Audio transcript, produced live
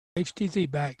HTZ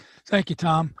back. Thank you,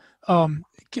 Tom. I'm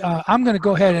going to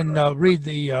go ahead and read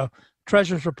the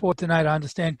treasurer's report tonight. I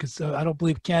understand because I don't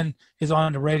believe Ken is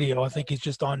on the radio. I think he's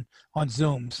just on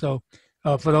Zoom. So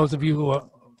for those of you who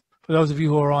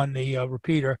are on the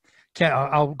repeater,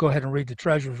 I'll go ahead and read the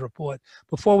treasurer's report.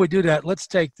 Before we do that, let's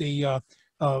take the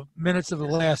minutes of the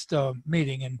last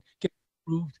meeting and get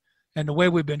approved. And the way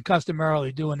we've been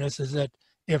customarily doing this is that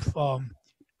if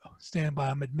stand by,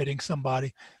 I'm admitting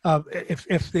somebody.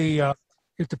 If the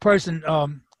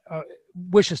person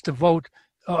wishes to vote,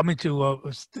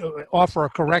 to offer a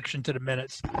correction to the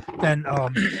minutes, then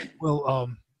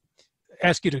we'll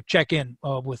ask you to check in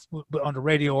with on the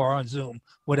radio or on Zoom,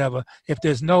 whatever. If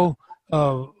there's no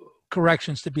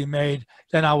corrections to be made,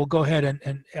 then I will go ahead and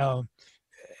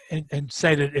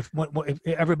say that if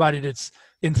everybody that's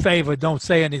in favor don't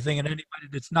say anything, and anybody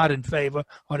that's not in favor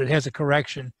or that has a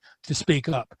correction to speak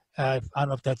up. I don't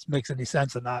know if that makes any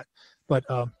sense or not, but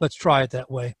let's try it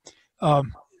that way.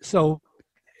 So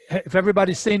if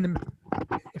everybody's seen the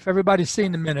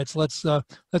minutes, let's go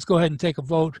ahead and take a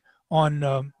vote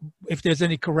on if there's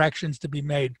any corrections to be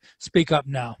made. Speak up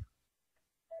now.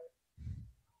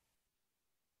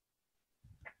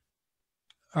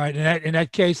 All right. In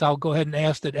that case, I'll go ahead and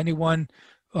ask that anyone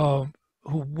who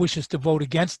wishes to vote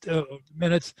against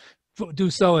minutes do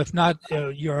so. If not,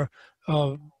 your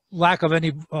lack of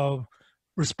any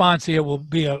response here will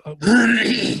be a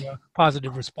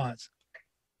positive response.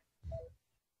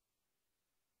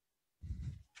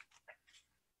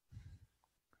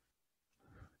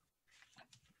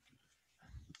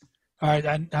 All right,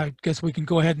 I guess we can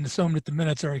go ahead and assume that the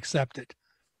minutes are accepted.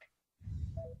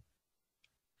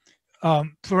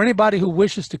 For anybody who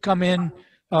wishes to come in,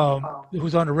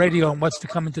 who's on the radio and wants to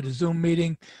come into the Zoom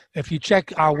meeting, if you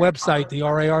check our website, the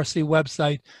RARC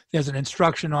website, there's an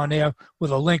instruction on there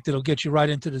with a link that'll get you right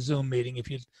into the Zoom meeting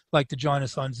if you'd like to join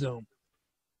us on Zoom.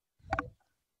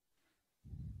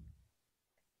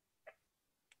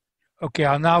 Okay,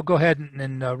 I'll now go ahead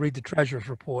and read the treasurer's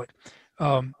report.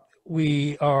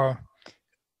 We are,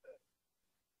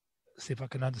 let's see if I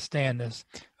can understand this.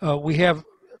 We have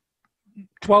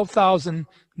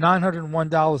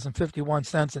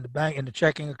 $12,901.51 in the bank, in the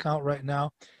checking account right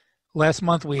now. Last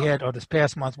month we had, or this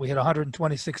past month, we had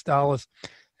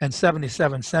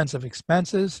 $126.77 of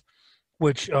expenses,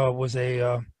 which was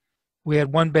we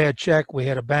had one bad check, we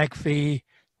had a bank fee,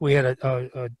 we had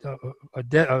a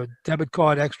debit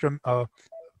card extra,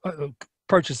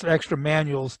 purchase extra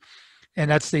manuals,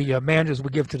 and that's the manuals we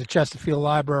give to the Chesterfield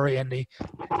Library, and the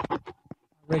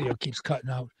radio keeps cutting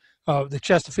out. The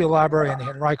Chesterfield Library and the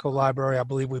Henrico Library, I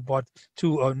believe we bought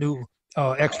two new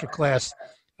extra class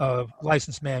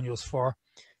license manuals for.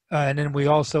 And then we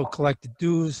also collected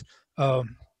dues, $30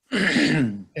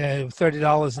 and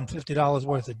 $50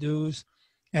 worth of dues.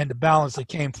 And the balance that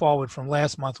came forward from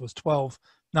last month was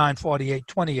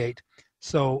 $12,948.28.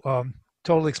 So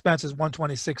total expenses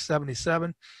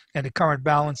 $126.77, and the current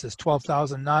balance is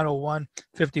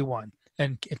 $12,901.51.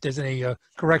 And if there's any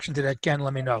correction to that, Ken,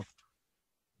 let me know.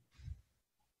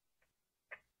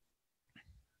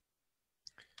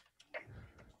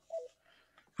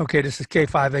 Okay, this is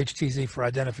K5HTZ for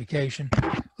identification.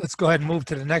 Let's go ahead and move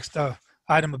to the next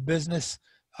item of business.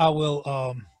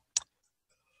 I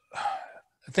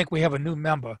think we have a new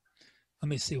member. Let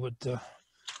me see what,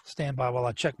 stand by while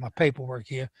I check my paperwork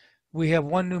here. We have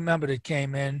one new member that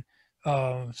came in,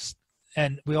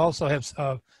 and we also have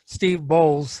Steve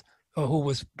Bowles, who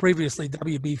was previously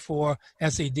WB4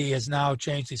 SED, has now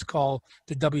changed his call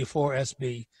to W4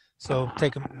 SB. So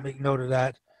make note of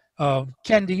that.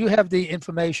 Ken, do you have the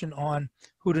information on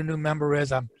who the new member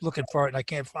is? I'm looking for it and I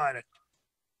can't find it.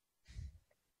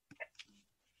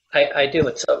 I do.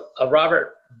 It's a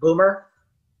Robert Boomer,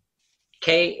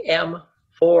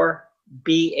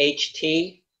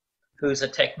 KM4BHT, who's a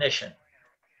technician.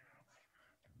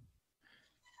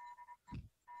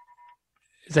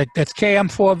 That's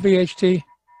KM4BHT?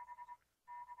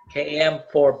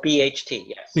 KM4BHT,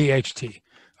 yes. BHT.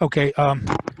 Okay.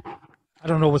 I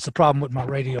don't know what's the problem with my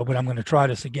radio, but I'm going to try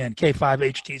this again.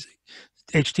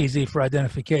 K5HTZ for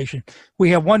identification. We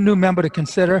have one new member to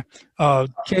consider,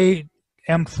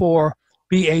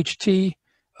 KM4BHT.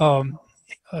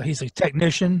 He's a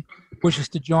technician, wishes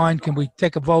to join. Can we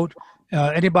take a vote?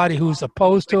 Anybody who's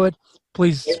opposed to it,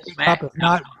 please speak up.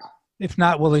 If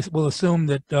not, we'll assume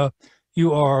that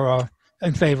you are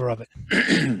in favor of it.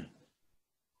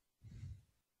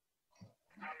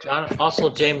 John, also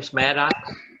James Maddox,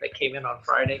 that came in on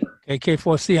Friday. Okay,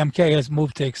 K4CMK has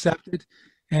moved to accept it.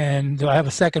 And do I have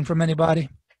a second from anybody?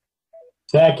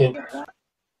 Second.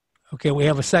 Okay, we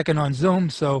have a second on Zoom,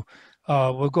 so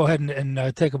we'll go ahead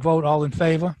and take a vote. All in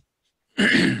favor?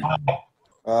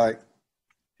 Aye.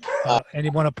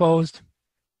 Anyone opposed?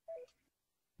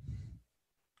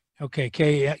 Okay,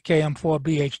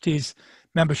 KM4BHT's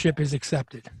membership is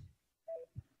accepted.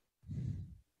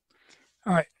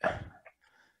 All right. All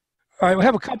right, we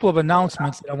have a couple of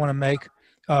announcements that I want to make.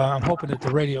 I'm hoping that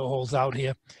the radio holds out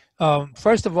here.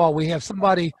 First of all, we have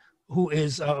somebody who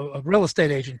is a real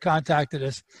estate agent contacted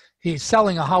us. He's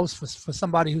selling a house for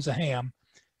somebody who's a ham,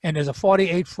 and there's a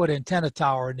 48-foot antenna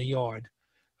tower in the yard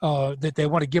that they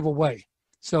want to give away.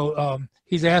 So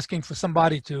he's asking for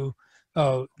somebody to,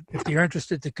 if you're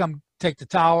interested, to come take the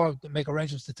tower, to make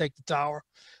arrangements to take the tower.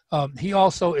 He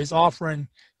also is offering,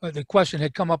 the question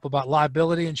had come up about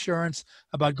liability insurance,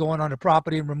 about going on the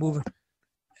property and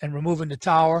removing the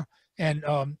tower. And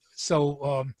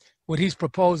so what he's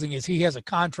proposing is he has a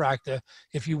contractor.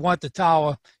 If you want the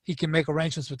tower, he can make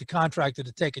arrangements with the contractor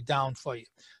to take it down for you.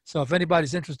 So if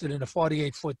anybody's interested in a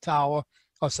 48-foot tower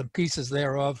or some pieces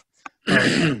thereof,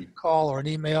 call or an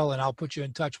email, and I'll put you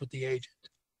in touch with the agent.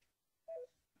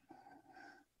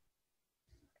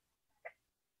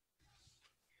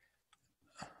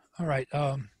 All right.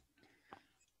 Can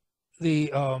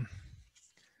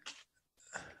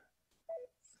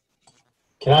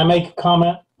I make a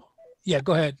comment? Yeah,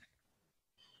 go ahead.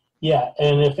 Yeah,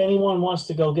 and if anyone wants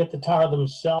to go get the tower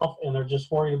themselves and they're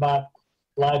just worried about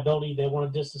liability, they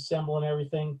want to disassemble and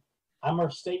everything, I'm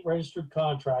a state registered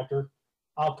contractor.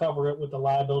 I'll cover it with the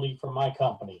liability for my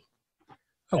company.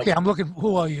 Okay, I'm looking.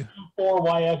 Who are you?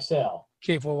 K4YXL.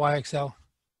 K4YXL.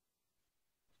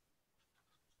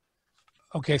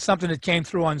 Okay, something that came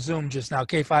through on Zoom just now.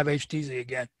 K5HTZ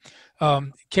again.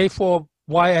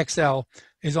 K4YXL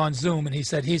is on Zoom, and he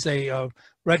said he's a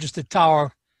registered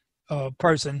tower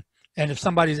person. And if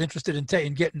somebody's interested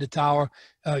in getting the tower,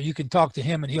 you can talk to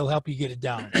him, and he'll help you get it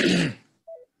down.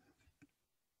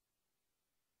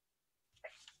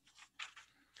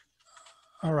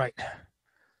 All right.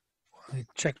 Let me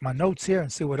check my notes here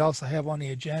and see what else I have on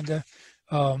the agenda.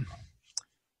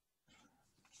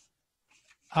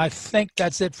 I think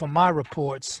that's it for my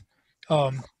reports.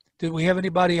 Did we have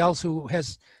anybody else who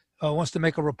has wants to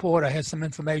make a report or has some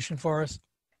information for us?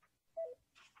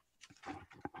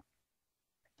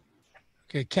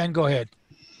 Okay, Ken, go ahead.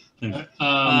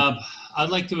 I'd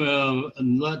like to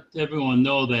let everyone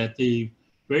know that the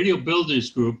Radio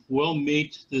Builders Group will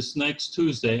meet this next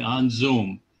Tuesday on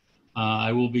Zoom.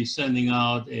 I will be sending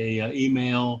out a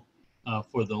email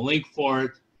for the link for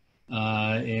it,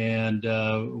 and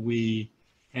we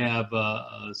have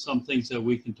some things that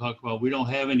we can talk about. We don't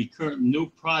have any current new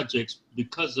projects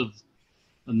because of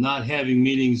not having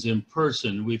meetings in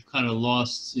person. We've kind of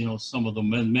lost, some of the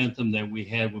momentum that we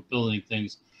had with building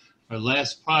things. Our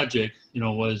last project,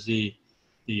 was the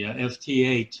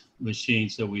FT8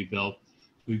 machines that we built.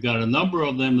 We've got a number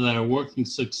of them that are working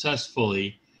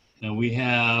successfully, and we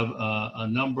have a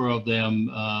number of them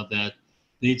that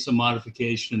need some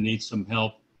modification, need some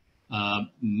help.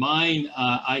 Mine,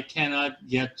 I cannot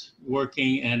get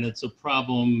working, and it's a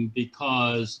problem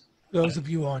because those of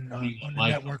you on the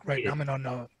network right now, I'm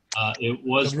on it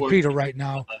was the repeater right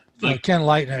now. Ken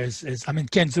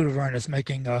Leitner Ken Zudavern is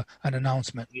making an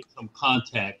announcement. Need some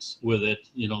contacts with it,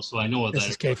 so I know what this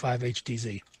is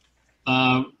K5HTZ.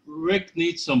 Rick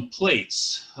needs some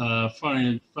plates,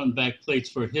 front and back plates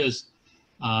for his.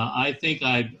 I think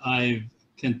I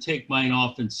can take mine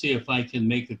off and see if I can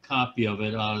make a copy of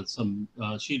it out of some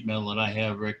sheet metal that I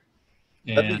have, Rick.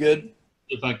 And that'd be good.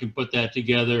 If I can put that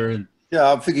together. And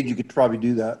yeah, I figured you could probably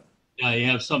do that. Yeah, you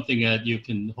have something that you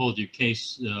can hold your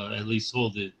case, at least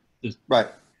hold the right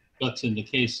guts in the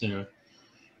case there.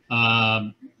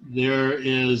 There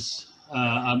is,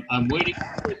 I'm waiting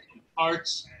for some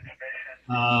parts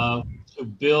to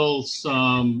build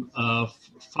some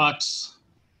fox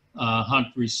hunt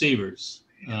receivers.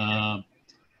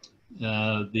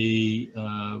 The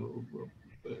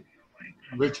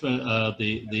Richmond,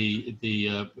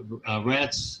 the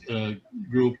RATS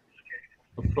group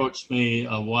approached me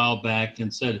a while back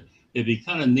and said it'd be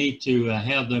kind of neat to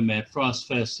have them at Frost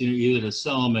Fest, either to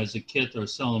sell them as a kit or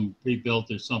sell them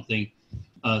pre-built or something.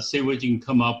 See what you can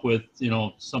come up with,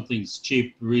 something's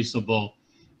cheap, reasonable.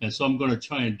 And so I'm going to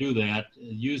try and do that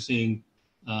using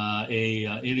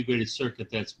a integrated circuit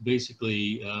that's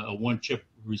basically a one-chip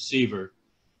receiver,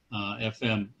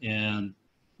 FM, and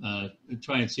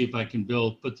try and see if I can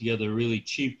put together a really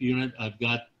cheap unit. I've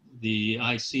got the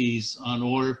ICs on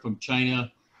order from China.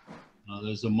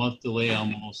 There's a month delay,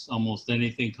 almost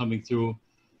anything coming through,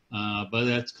 but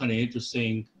that's kind of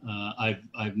interesting.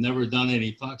 I've never done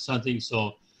any fox hunting,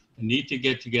 so I need to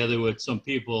get together with some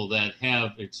people that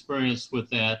have experience with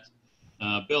that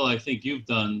Bill, I think you've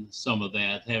done some of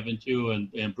that, haven't you?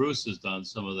 And Bruce has done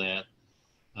some of that.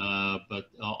 But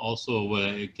also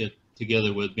get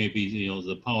together with maybe,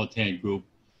 the Powhatan group,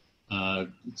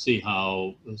 see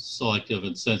how selective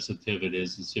and sensitive it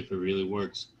is and see if it really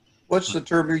works. What's the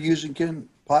term you're using, Ken?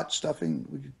 Pot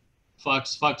stuffing?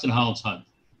 Fox and hounds hunt.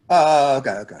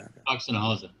 Okay. Fox and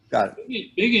hounds hunt. Got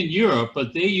it. Big in Europe,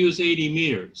 but they use 80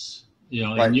 meters,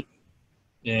 Right.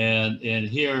 and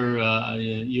here,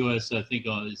 U.S., I think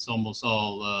it's almost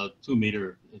all 2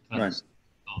 meter kind Right. of stuff.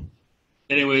 So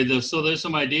anyway, so there's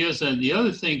some ideas. And the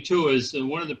other thing too is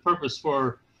one of the purpose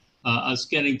for us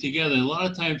getting together. A lot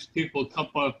of times people come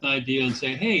up with an idea and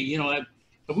say, hey,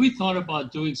 have we thought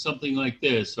about doing something like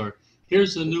this? Or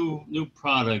here's a new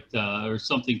product or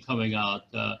something coming out.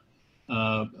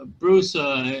 Bruce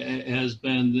has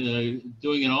been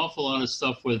doing an awful lot of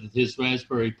stuff with his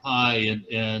Raspberry Pi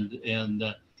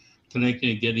and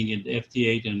connecting and getting into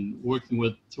FT8 and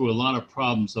working through a lot of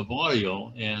problems of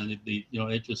audio. And it'd be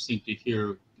interesting to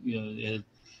hear kind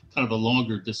of a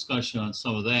longer discussion on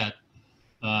some of that.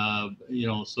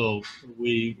 So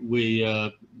we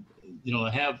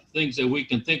have things that we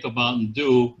can think about and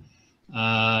do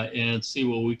and see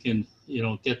what we can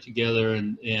get together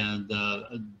and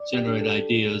generate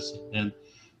ideas, and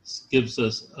gives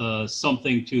us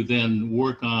something to then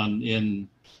work on in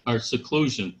our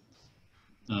seclusion.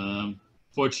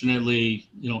 Fortunately,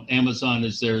 Amazon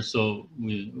is there, so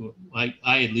I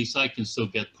at least I can still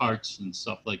get parts and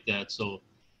stuff like that, so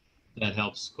that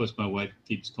helps. Of course, my wife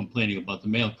keeps complaining about the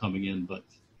mail coming in, but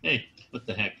hey, what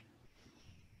the heck.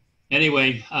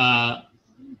 Anyway,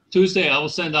 Tuesday, I will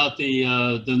send out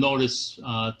the notice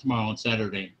tomorrow on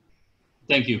Saturday.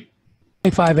 Thank you.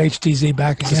 K5HTZ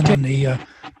back again on the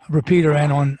repeater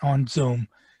and on Zoom.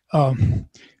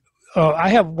 I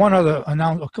have one other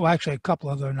announcement, actually a couple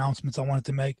other announcements I wanted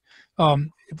to make.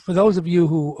 For those of you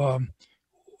who,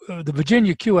 the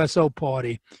Virginia QSO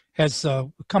party has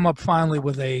come up finally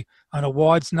with an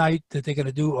awards night that they're going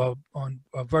to do on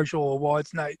a virtual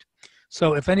awards night.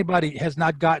 So if anybody has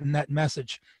not gotten that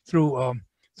message through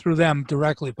them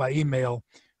directly by email,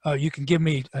 you can give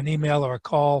me an email or a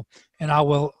call, and I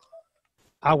will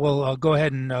go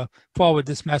ahead and forward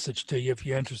this message to you if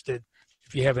you're interested.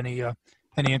 If you have any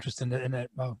interest in that,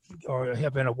 or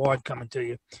have an award coming to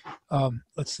you.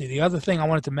 Let's see. The other thing I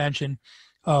wanted to mention,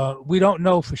 we don't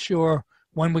know for sure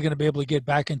when we're going to be able to get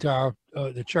back into our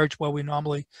the church where we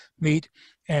normally meet,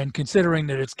 and considering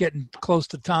that it's getting close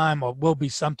to time, or will be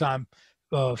sometime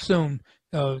soon,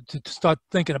 to start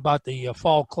thinking about the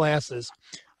fall classes,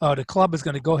 the club is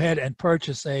going to go ahead and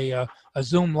purchase a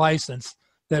Zoom license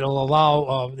that will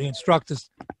allow the instructors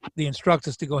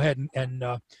to go ahead and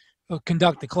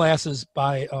conduct the classes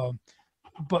but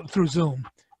through Zoom.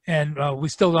 And we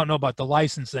still don't know about the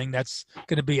licensing. That's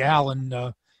going to be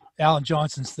Alan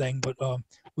Johnson's thing, but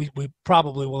we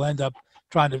probably will end up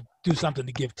trying to do something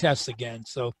to give tests again.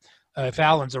 So if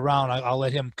Alan's around, I'll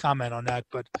let him comment on that.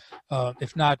 But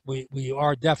if not, we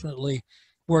are definitely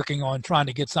working on trying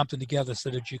to get something together so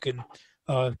that we can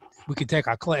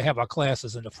have our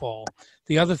classes in the fall.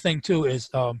 The other thing too is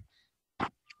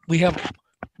we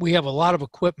have a lot of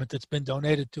equipment that's been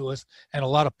donated to us, and a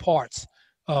lot of parts,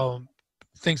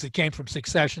 things that came from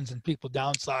successions and people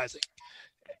downsizing.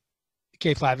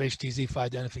 K5HTZ for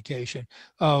identification.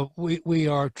 We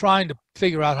are trying to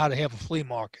figure out how to have a flea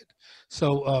market.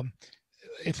 So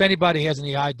if anybody has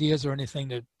any ideas or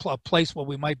anything, a place where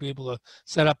we might be able to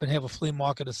set up and have a flea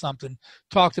market or something,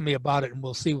 talk to me about it, and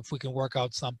we'll see if we can work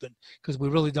out something, because we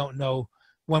really don't know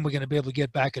when we're going to be able to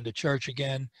get back into church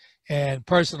again. And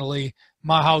personally,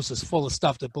 my house is full of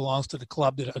stuff that belongs to the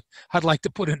club that I'd like to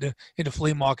put into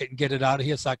flea market and get it out of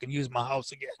here so I can use my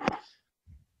house again.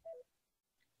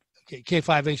 Okay,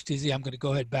 K5HTZ, I'm going to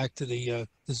go ahead back to the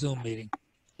Zoom meeting.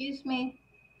 Excuse me.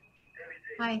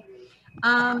 Hi.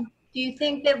 Do you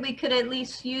think that we could at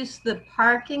least use the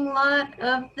parking lot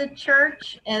of the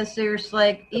church, as there's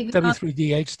like even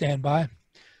W3DH standby?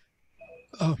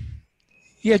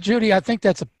 Yeah, Judy, I think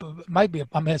that's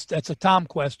a Tom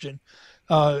question.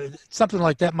 Something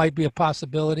like that might be a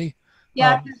possibility.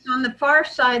 Yeah, because on the far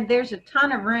side there's a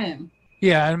ton of room.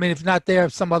 Yeah, I mean, if not there,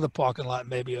 some other parking lot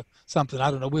maybe, or something.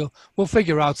 I don't know. We'll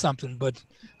figure out something, but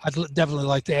I'd definitely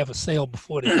like to have a sale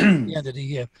before the end of the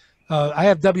year. I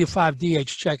have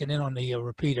W5DH checking in on the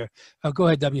repeater. Go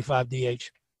ahead,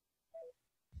 W5DH.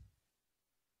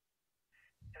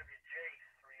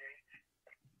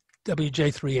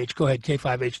 WJ3H. Go ahead,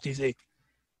 K5HTZ.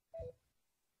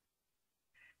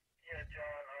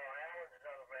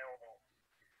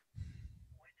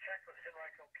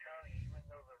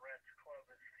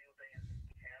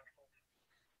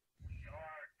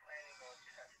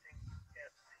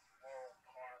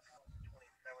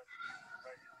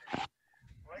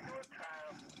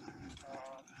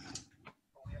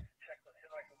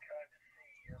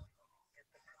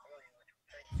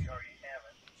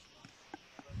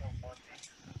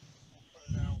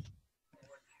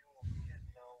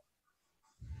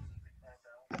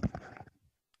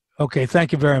 Okay,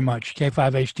 thank you very much.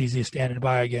 K5HTZ standing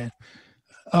by again.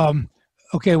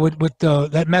 Okay, what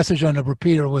that message on the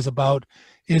repeater was about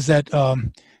is that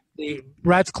the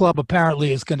Rats Club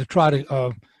apparently is going to try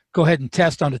to go ahead and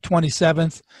test on the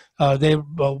 27th. They're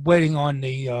waiting on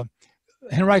the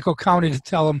Henrico County to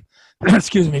tell them,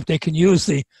 excuse me, if they can use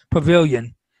the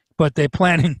pavilion, but they're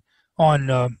planning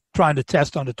on trying to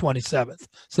test on the 27th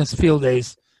since field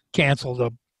days canceled or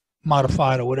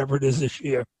modified or whatever it is this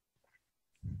year.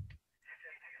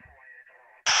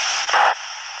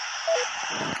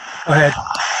 Go ahead.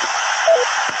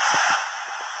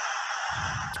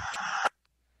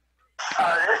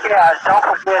 Yeah, don't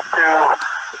forget to,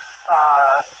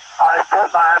 I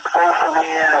put my application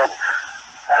in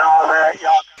and all that.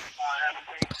 Y'all got my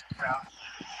application stuff.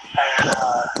 And,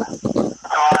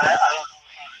 so I don't know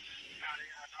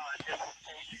if I just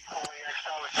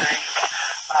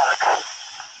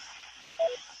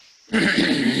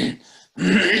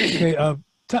Okay,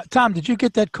 Tom, did you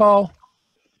get that call?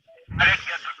 I didn't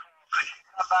get the call. Could you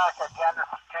come back again to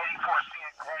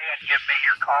K4CNK and give me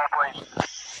your call, please?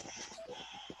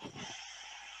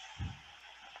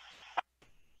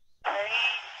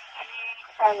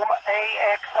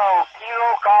 KG4AXO,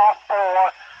 Kilo Golf 4,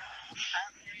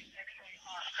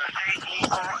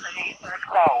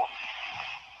 KG4AXO.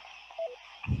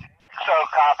 So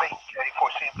copy,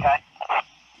 K4CNK.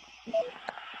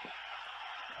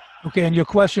 Okay, and your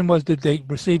question was, did they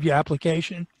receive your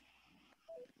application?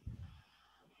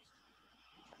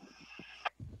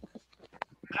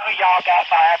 Y'all got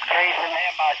my application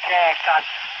and my checks. I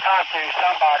talked to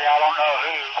somebody, I don't know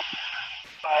who,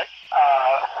 but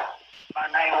my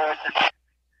name was.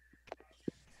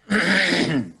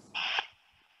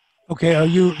 Okay, are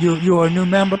you are a new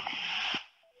member?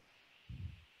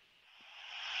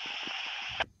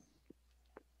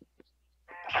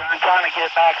 I'm trying to get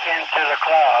back into the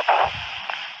club.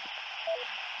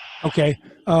 Okay,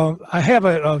 I have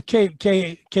a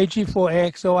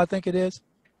KG4AXO, I think it is.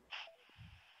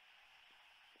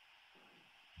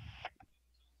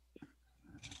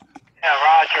 Yeah,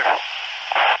 Roger.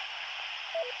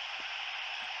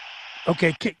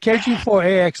 Okay,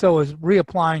 KG4AXO is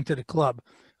reapplying to the club,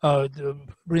 to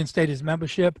reinstate his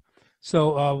membership.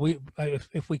 So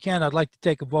if we can, I'd like to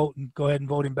take a vote and go ahead and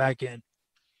vote him back in.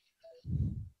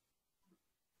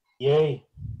 Yay.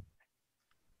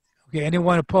 Okay,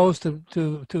 anyone opposed to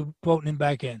voting him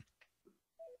back in?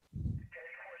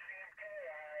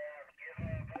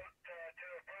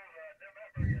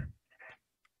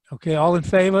 Okay, all in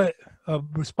favor,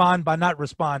 respond by not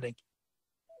responding.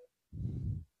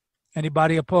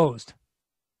 Anybody opposed?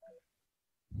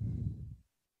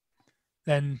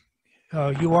 Then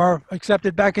you are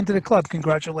accepted back into the club.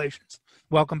 Congratulations.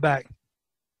 Welcome back.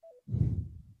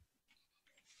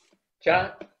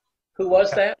 John, who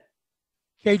was that?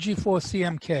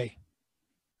 KG4CMK.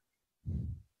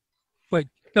 Wait,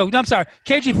 no, I'm sorry.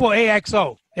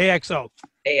 KG4AXO. AXO.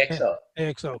 AXO.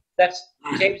 AXO. That's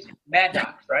James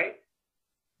Maddox, right?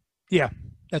 Yeah,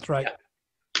 that's right.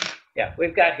 Yeah,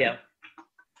 we've got him.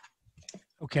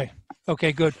 Okay.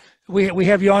 Okay, good. We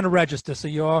have you on the register, so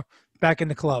you're back in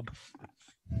the club.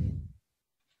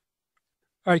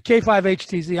 All right,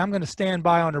 K5HTZ, I'm going to stand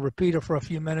by on a repeater for a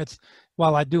few minutes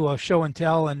while I do a show and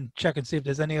tell and check and see if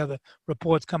there's any other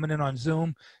reports coming in on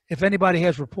Zoom. If anybody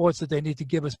has reports that they need to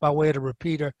give us by way of the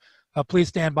repeater, please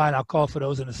stand by and I'll call for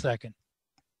those in a second.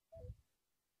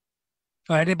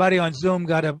 All right, anybody on Zoom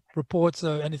got reports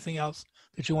or anything else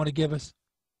that you want to give us?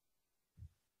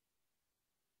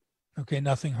 Okay,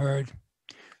 nothing heard.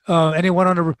 Anyone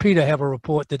on the repeater have a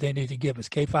report that they need to give us?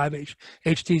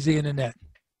 K5HTZ in the net.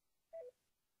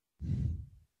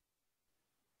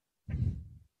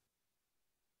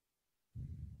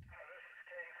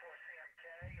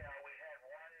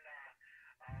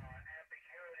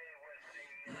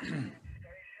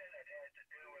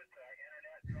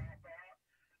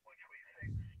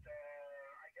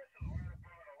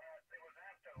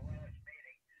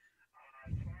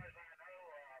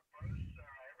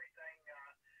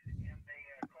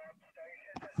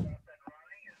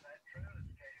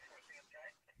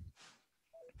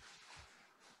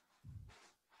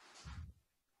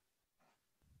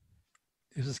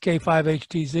 This is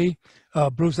K5HTZ.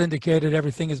 Bruce indicated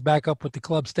everything is back up with the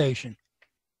club station.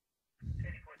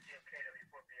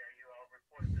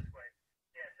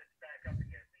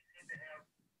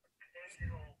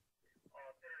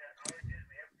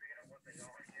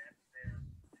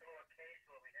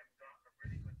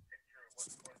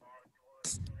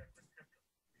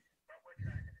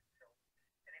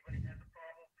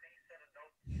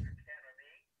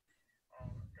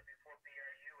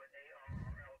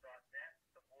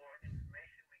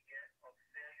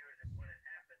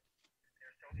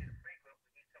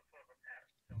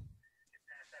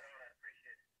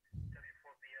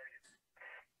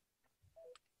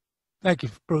 Thank you,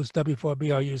 Bruce.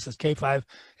 W4BRU says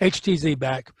K5HTZ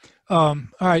back. All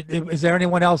right. Is there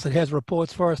anyone else that has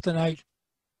reports for us tonight?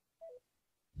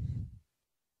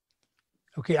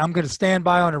 Okay, I'm going to stand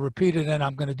by on a repeat it, and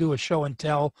I'm going to do a show and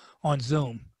tell on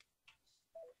Zoom.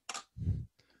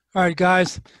 All right,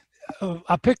 guys.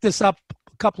 I picked this up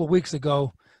a couple of weeks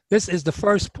ago. This is the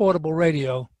first portable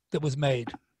radio that was made,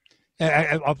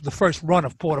 of the first run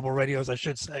of portable radios, I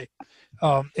should say.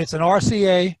 It's an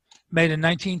RCA made in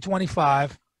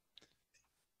 1925.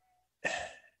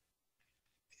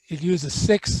 It uses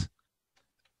 6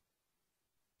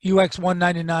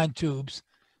 UX199 tubes,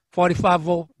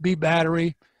 45-volt B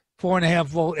battery,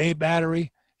 4.5-volt A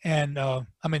battery, and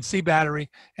C battery,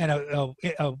 and a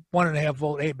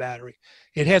 1.5-volt A battery.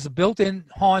 It has a built-in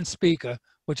Horn speaker,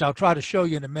 which I'll try to show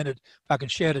you in a minute if I can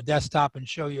share the desktop and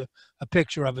show you a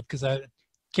picture of it, because I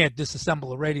can't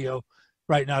disassemble a radio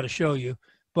right now to show you.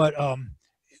 But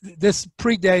this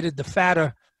predated the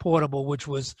fatter portable, which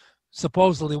was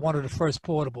supposedly one of the first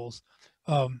portables.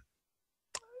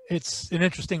 It's an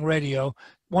interesting radio.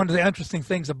 One of the interesting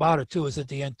things about it, too, is that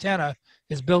the antenna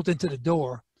is built into the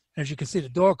door. As you can see, the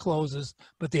door closes,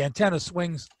 but the antenna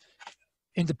swings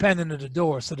independent of the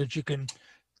door so that you can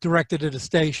direct it to the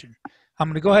station. I'm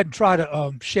going to go ahead and try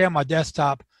to share my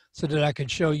desktop so that I can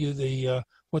show you the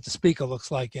what the speaker looks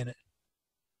like in it.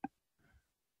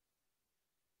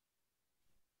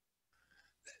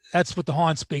 That's what the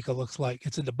Horn speaker looks like.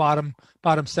 It's in the bottom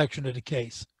section of the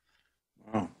case.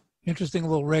 Wow. Interesting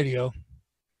little radio.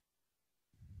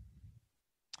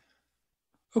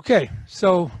 Okay,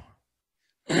 so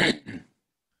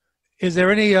is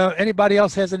there anybody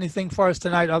else has anything for us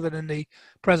tonight other than the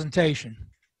presentation?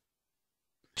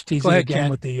 Go ahead, Ken,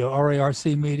 with the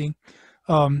RARC meeting.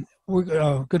 We're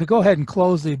going to go ahead and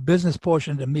close the business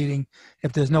portion of the meeting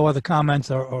if there's no other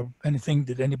comments or anything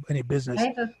that any business.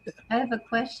 I have a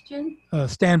question.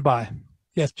 Stand by.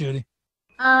 Yes, Judy.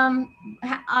 How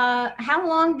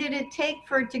long did it take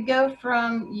for it to go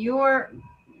from your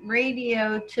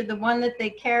radio to the one that they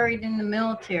carried in the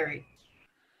military?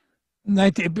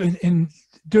 The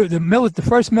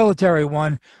first military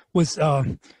one was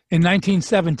in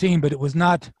 1917, but it was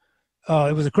not.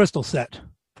 It was a crystal set,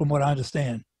 from what I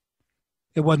understand.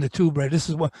 It wasn't a tube radio. This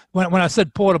is when I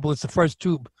said portable, it's the first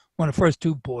tube, one of the first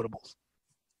tube portables.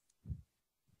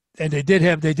 And they did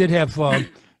have CW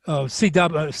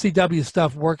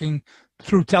stuff working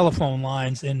through telephone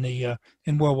lines in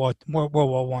World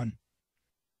War One.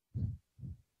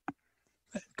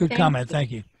 Good comment.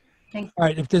 Thank you. Thanks. All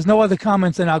right. If there's no other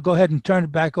comments, then I'll go ahead and turn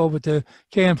it back over to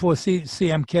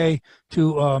KN4CMK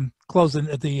to close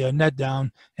the net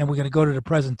down, and we're going to go to the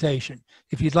presentation.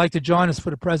 If you'd like to join us for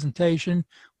the presentation,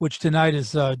 which tonight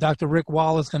is Dr. Rick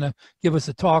Wallace going to give us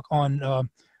a talk on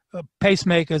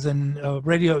pacemakers and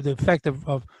the effect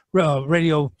of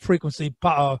radio frequency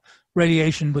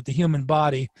radiation with the human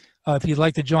body. If you'd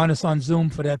like to join us on Zoom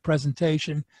for that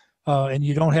presentation, and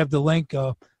you don't have the link,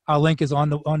 our link is on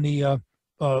the RARC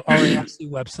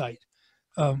website.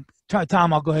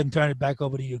 Tom, I'll go ahead and turn it back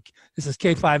over to you. This is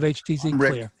K5HTZ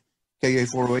Clear.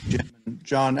 KA408 Jim. And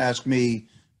John asked me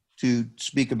to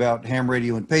speak about ham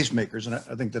radio and pacemakers, and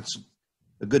I think that's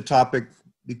a good topic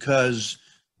because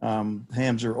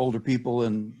hams are older people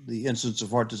and the incidence of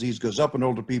heart disease goes up in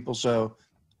older people. So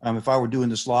if I were doing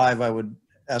this live, I would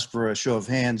ask for a show of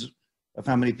hands of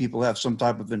how many people have some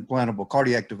type of implantable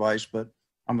cardiac device, but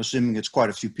I'm assuming it's quite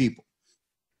a few people.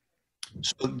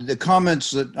 So the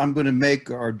comments that I'm going to make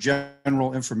are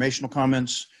general informational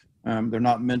comments. They're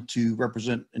not meant to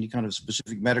represent any kind of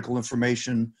specific medical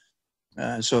information.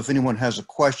 So if anyone has a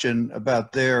question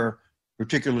about their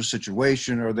particular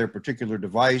situation or their particular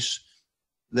device,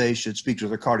 they should speak to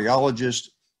their cardiologist.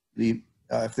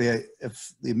 If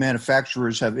the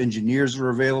manufacturers have engineers that are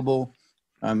available,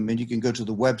 and you can go to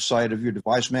the website of your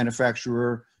device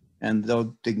manufacturer, and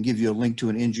they can give you a link to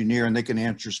an engineer, and they can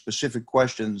answer specific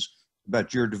questions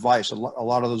about your device. A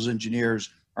lot of those engineers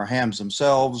are hams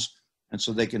themselves, and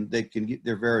so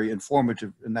they're very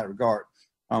informative in that regard.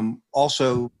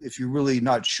 Also, if you're really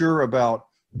not sure about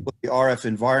what the RF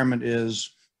environment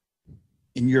is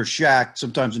in your shack,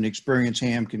 sometimes an experienced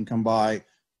ham can come by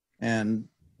and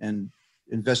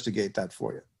investigate that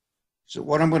for you. So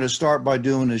what I'm going to start by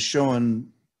doing is showing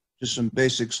just some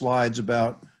basic slides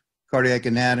about cardiac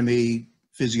anatomy,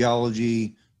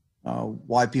 physiology,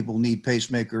 why people need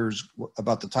pacemakers,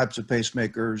 about the types of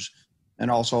pacemakers, and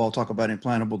also I'll talk about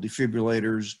implantable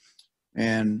defibrillators,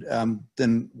 and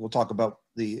then we'll talk about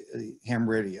the ham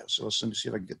radio. So let me see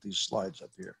if I can get these slides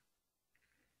up here.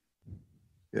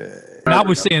 Okay. Now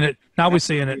we're seeing it. Now we're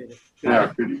seeing it.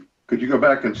 Yeah, could you go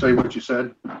back and say what you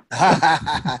said?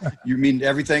 You mean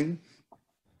everything?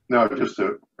 No, just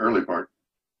the early part.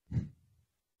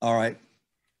 All right.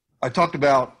 I talked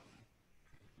about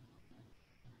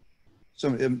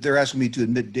they're asking me to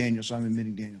admit Daniel, so I'm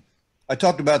admitting Daniel. I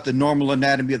talked about the normal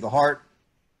anatomy of the heart.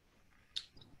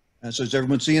 And so is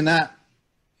everyone seeing that?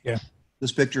 Yeah.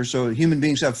 This picture. So human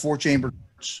beings have 4 chambered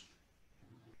hearts.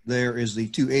 There is the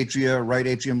 2 atria, right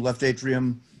atrium, left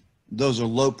atrium. Those are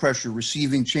low pressure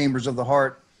receiving chambers of the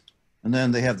heart. And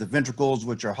then they have the ventricles,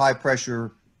 which are high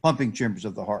pressure pumping chambers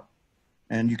of the heart.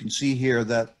 And you can see here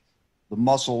that the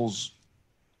muscles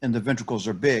in the ventricles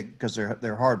are big because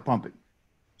they're hard pumping.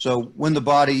 So when the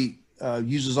body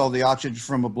uses all the oxygen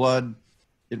from the blood,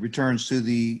 it returns to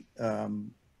the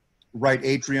right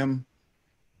atrium.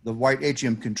 The right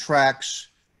atrium contracts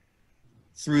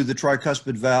through the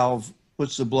tricuspid valve,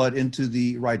 puts the blood into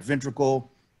the right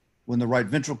ventricle. When the right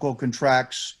ventricle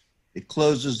contracts, it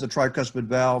closes the tricuspid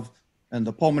valve, and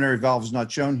the pulmonary valve is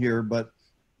not shown here, but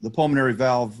the pulmonary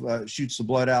valve shoots the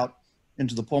blood out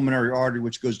into the pulmonary artery,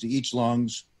 which goes to each lung,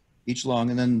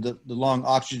 and then the lung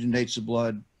oxygenates the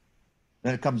blood.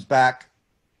 Then it comes back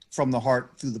from the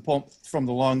heart through from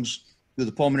the lungs through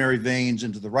the pulmonary veins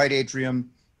into the right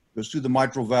atrium, goes through the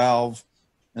mitral valve,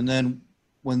 and then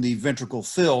when the ventricle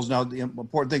fills, now the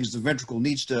important thing is the ventricle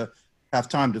needs to have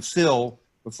time to fill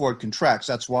before it contracts.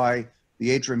 That's why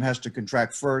the atrium has to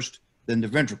contract first, then the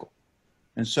ventricle.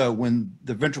 And so when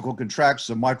the ventricle contracts,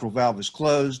 the mitral valve is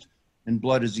closed and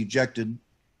blood is ejected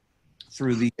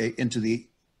through the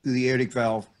aortic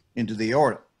valve into the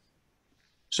aorta.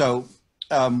 So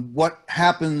what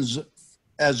happens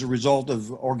as a result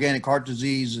of organic heart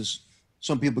disease is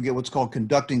some people get what's called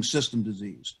conducting system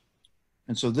disease.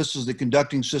 And so this is the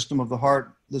conducting system of the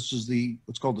heart. This is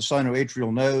what's called the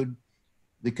sinoatrial node.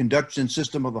 The conduction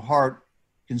system of the heart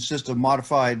consists of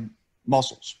modified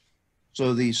muscles.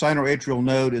 So the sinoatrial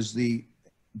node is the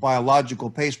biological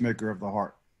pacemaker of the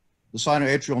heart. The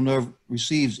sinoatrial node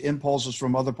receives impulses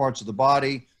from other parts of the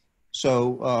body.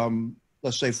 So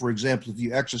let's say, for example, if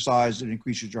you exercise, it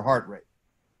increases your heart rate.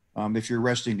 If you're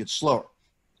resting, it's slower.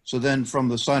 So then from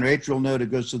the sinoatrial node,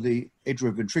 it goes to the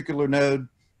atrioventricular node.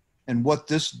 And what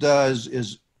this does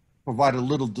is provide a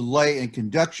little delay in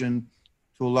conduction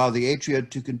to allow the atria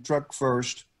to contract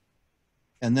first,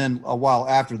 and then a while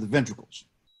after the ventricles.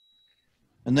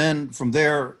 And then from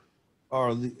there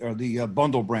are the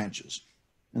bundle branches.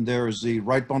 And there is the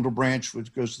right bundle branch,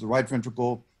 which goes to the right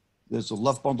ventricle. There's the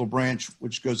left bundle branch,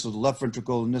 which goes to the left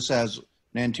ventricle, and this has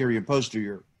an anterior and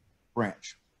posterior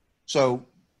branch. So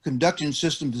conduction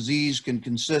system disease can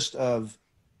consist of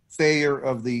failure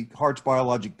of the heart's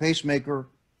biologic pacemaker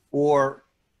or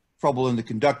trouble in the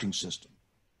conducting system.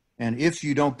 And if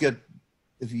you don't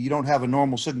have a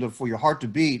normal signal for your heart to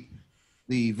beat,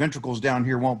 the ventricles down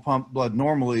here won't pump blood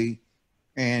normally,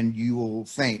 and you will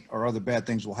faint or other bad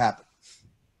things will happen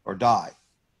or die.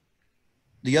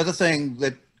 The other thing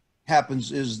that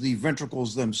happens is the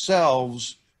ventricles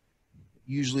themselves,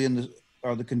 usually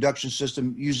the conduction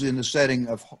system, usually in the setting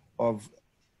of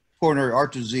coronary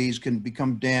heart disease, can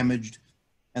become damaged,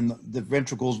 and the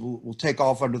ventricles will take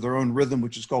off under their own rhythm,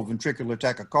 which is called ventricular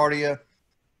tachycardia,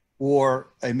 or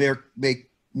a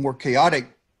more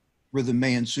chaotic rhythm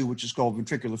may ensue, which is called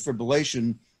ventricular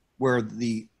fibrillation, where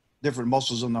the different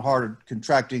muscles in the heart are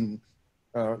contracting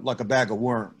like a bag of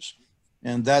worms.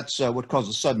 And that's what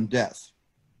causes sudden death.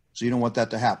 So you don't want that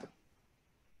to happen.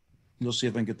 You'll see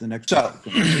if I can get the next. So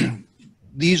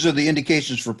these are the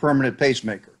indications for permanent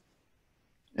pacemaker.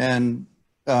 And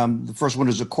the first one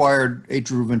is acquired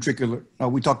atrioventricular.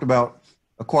 We talked about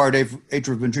acquired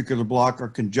atrioventricular block or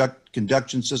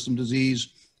conduction system disease.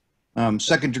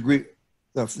 Second degree,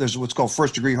 there's what's called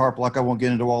first degree heart block. I won't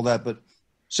get into all that, but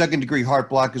second degree heart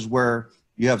block is where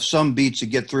you have some beats that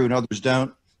get through and others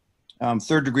don't.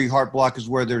 Third degree heart block is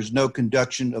where there's no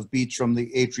conduction of beats from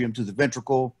the atrium to the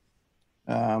ventricle.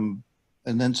 And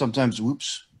then sometimes,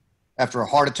 whoops, after a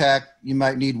heart attack, you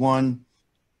might need one.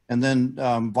 And then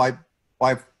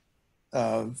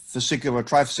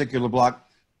trifascicular block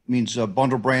means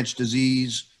bundle branch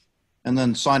disease. And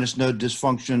then sinus node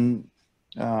dysfunction,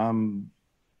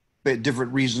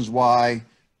 different reasons why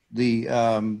the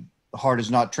heart is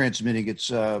not transmitting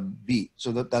its beat.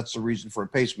 So that's the reason for a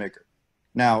pacemaker.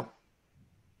 Now,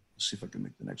 let's see if I can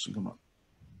make the next one come up.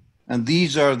 And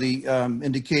these are the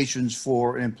indications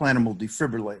for an implantable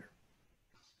defibrillator.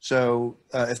 So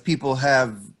if people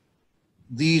have,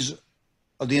 these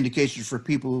are the indications for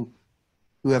people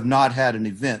who have not had an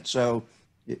event. So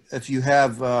if you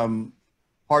have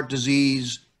heart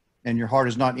disease and your heart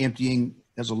is not emptying,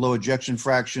 has a low ejection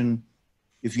fraction,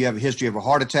 if you have a history of a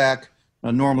heart attack,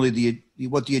 normally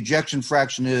what the ejection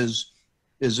fraction is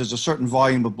there's a certain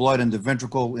volume of blood in the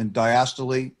ventricle and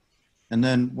diastole, And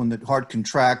then when the heart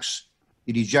contracts,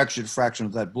 it ejects a fraction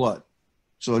of that blood.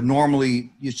 So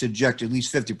normally you should eject at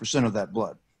least 50% of that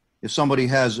blood. If somebody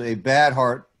has a bad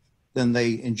heart, then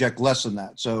they inject less than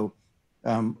that. So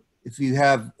if you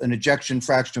have an ejection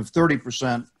fraction of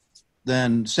 30%,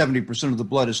 then 70% of the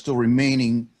blood is still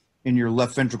remaining in your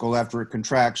left ventricle after it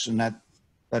contracts, and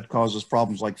that causes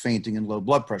problems like fainting and low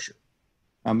blood pressure.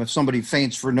 If somebody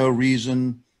faints for no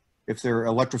reason, if their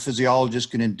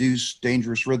electrophysiologist can induce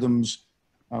dangerous rhythms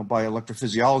by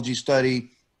electrophysiology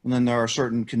study, and then there are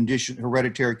certain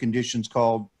hereditary conditions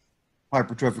called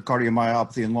hypertrophic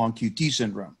cardiomyopathy and long QT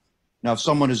syndrome. Now, if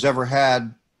someone has ever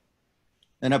had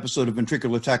an episode of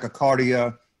ventricular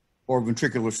tachycardia or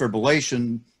ventricular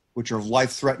fibrillation, which are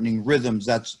life-threatening rhythms,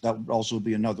 that would also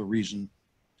be another reason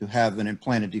to have an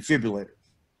implanted defibrillator.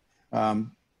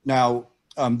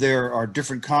 There are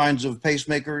different kinds of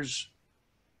pacemakers.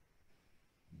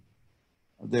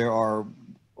 There are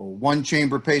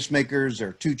one-chamber pacemakers, there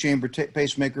are two-chamber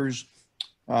pacemakers.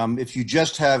 If you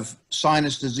just have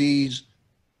sinus disease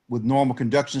with normal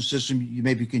conduction system, you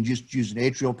maybe can just use an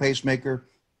atrial pacemaker.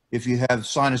 If you have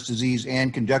sinus disease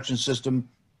and conduction system,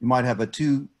 you might have a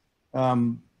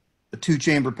two-chamber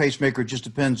pacemaker. It just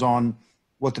depends on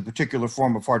what the particular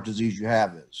form of heart disease you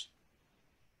have is.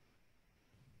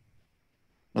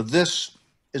 Now, this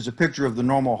is a picture of the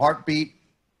normal heartbeat,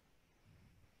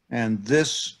 and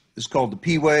this is called the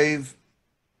P wave.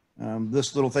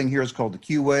 This little thing here is called the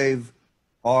Q wave,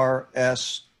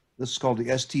 RS. This is called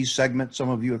the ST segment. Some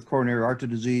of you with coronary artery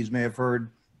disease may have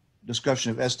heard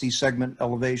discussion of ST segment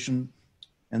elevation,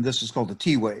 and this is called the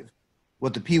T wave.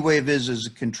 What the P wave is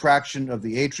a contraction of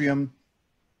the atrium,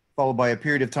 followed by a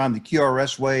period of time. The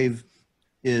QRS wave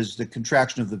is the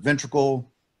contraction of the ventricle.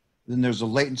 Then there's a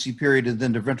latency period, and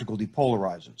then the ventricle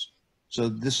depolarizes. So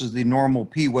this is the normal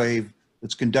P wave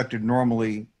that's conducted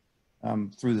normally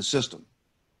through the system.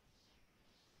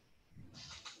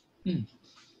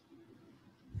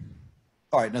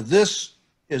 All right, now this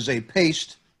is a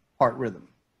paced heart rhythm.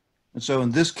 And so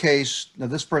in this case, now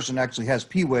this person actually has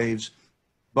P waves,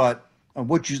 but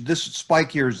this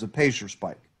spike here is the pacer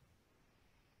spike.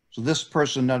 So this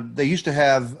person, they used to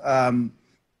have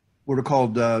what are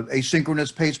called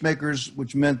asynchronous pacemakers,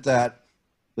 which meant that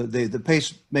the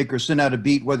pacemaker sent out a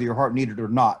beat whether your heart needed it or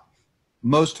not.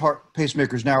 Most heart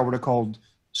pacemakers now are what are called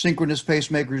synchronous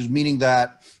pacemakers, meaning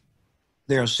that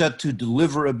they are set to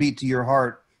deliver a beat to your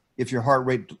heart if your heart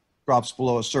rate drops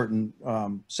below a certain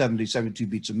 70, 72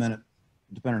 beats a minute,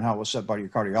 depending on how it was set by your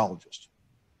cardiologist.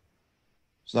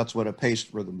 So that's what a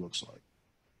paced rhythm looks like.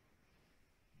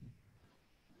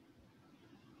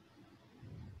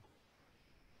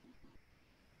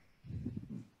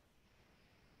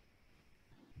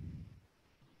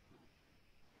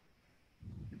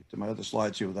 To my other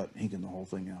slides here without inking the whole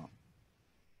thing out.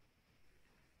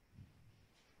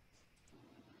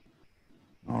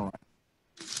 All right,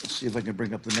 let's see if I can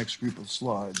bring up the next group of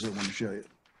slides I want to show you.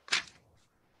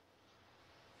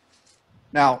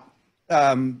 Now,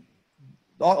 a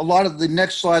lot of the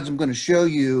next slides I'm going to show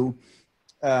you,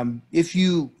 if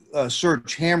you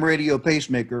search ham radio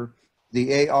pacemaker, the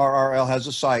ARRL has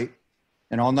a site,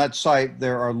 and on that site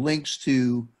there are links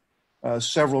to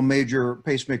several major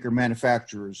pacemaker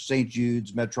manufacturers: St.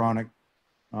 Jude's, Medtronic,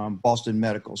 Boston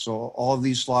Medical. So all of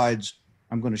these slides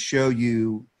I'm going to show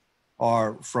you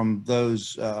are from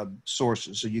those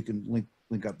sources, so you can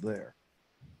link up there.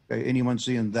 Okay, anyone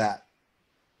seeing that?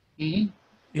 Mm-hmm.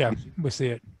 Yeah, we see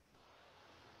it.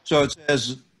 So it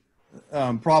says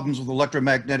problems with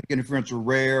electromagnetic interference are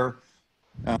rare.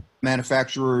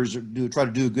 Manufacturers try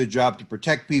to do a good job to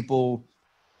protect people.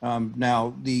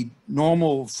 Now, the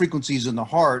normal frequencies in the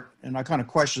heart, and I kind of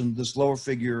question this lower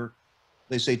figure,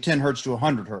 they say 10 hertz to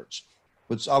 100 hertz.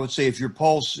 But I would say if your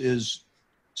pulse is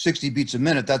 60 beats a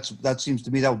minute, that seems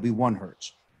to me that would be 1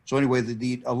 hertz. So anyway,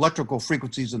 the electrical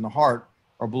frequencies in the heart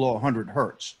are below 100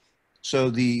 hertz. So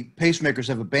the pacemakers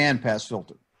have a bandpass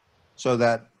filter so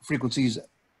that frequencies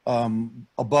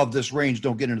above this range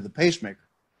don't get into the pacemaker.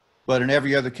 But in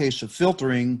every other case of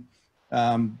filtering,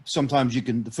 sometimes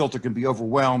the filter can be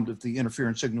overwhelmed if the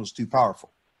interference signal is too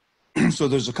powerful. So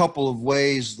there's a couple of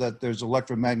ways that there's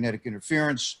electromagnetic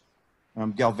interference.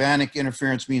 Galvanic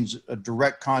interference means a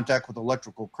direct contact with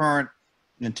electrical current,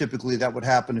 and typically that would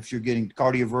happen if you're getting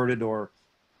cardioverted or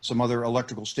some other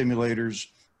electrical stimulators.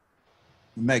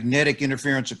 Magnetic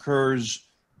interference occurs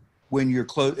when you're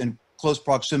in close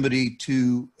proximity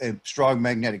to a strong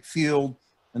magnetic field,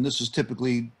 and this is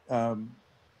typically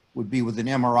would be with an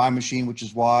MRI machine, which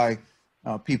is why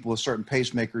people with certain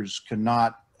pacemakers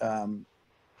cannot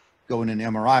go in an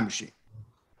MRI machine.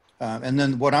 And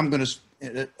then what I'm going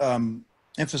to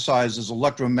emphasized is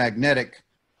electromagnetic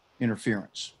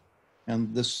interference.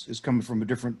 And this is coming from a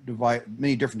different device,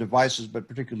 many different devices, but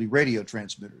particularly radio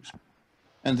transmitters.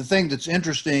 And the thing that's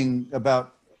interesting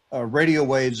about radio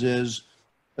waves is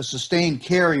a sustained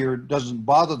carrier doesn't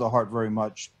bother the heart very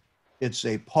much. It's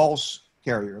a pulse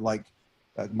carrier, like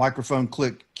microphone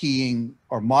click keying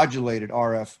or modulated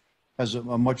RF has a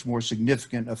much more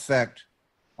significant effect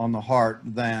on the heart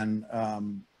than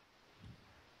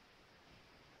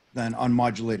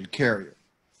unmodulated carrier.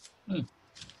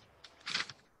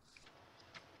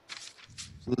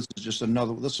 So this is just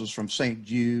another, this was from St.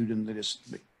 Jude, and they just,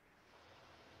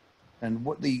 and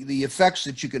what the effects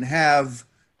that you can have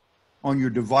on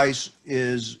your device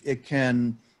is it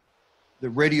can, the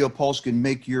radio pulse can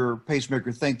make your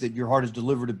pacemaker think that your heart has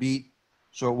delivered a beat,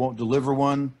 so it won't deliver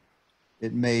one.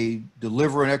 It may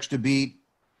deliver an extra beat.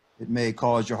 It may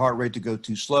cause your heart rate to go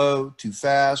too slow, too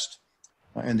fast.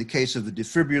 In the case of the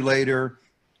defibrillator,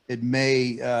 it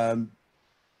may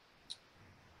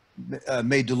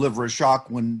deliver a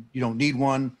shock when you don't need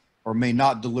one, or may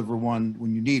not deliver one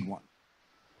when you need one.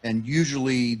 And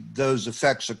usually those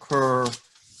effects occur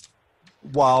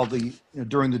while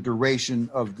during the duration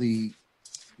of the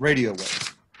radio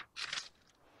wave.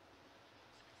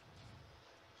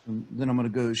 And then I'm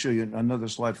going to go show you another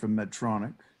slide from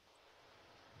Medtronic.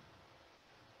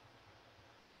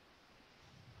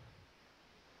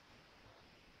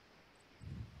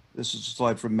 This is a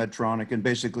slide from Medtronic, and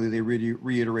basically they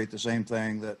reiterate the same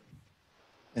thing, that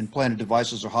implanted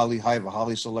devices are have a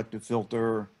highly selective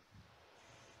filter,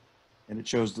 and it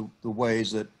shows the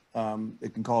ways that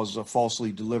it can cause a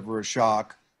falsely deliver a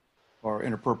shock or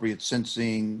inappropriate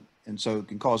sensing, and so it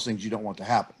can cause things you don't want to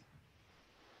happen.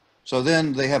 So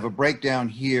then they have a breakdown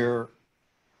here,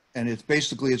 and it's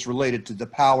basically, it's related to the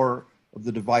power of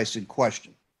the device in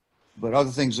question. But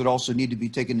other things that also need to be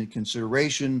taken into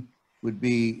consideration would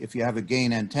be if you have a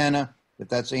gain antenna, if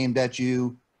that's aimed at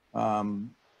you,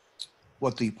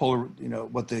 what the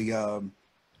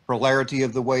polarity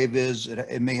of the wave is.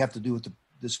 It may have to do with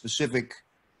the specific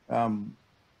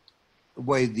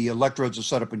way the electrodes are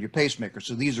set up in your pacemaker.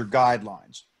 So these are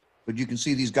guidelines, but you can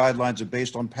see these guidelines are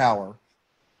based on power.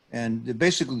 And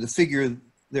basically the figure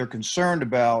they're concerned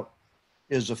about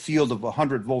is a field of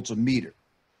 100 volts a meter,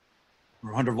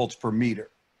 or 100 volts per meter.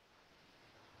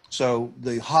 So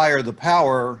the higher the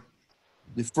power,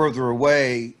 the further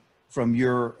away from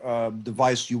your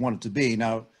device you want it to be.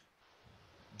 Now,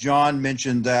 John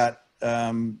mentioned that,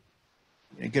 can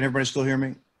everybody still hear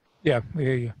me? Yeah, we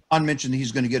hear you. John mentioned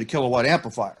he's going to get a kilowatt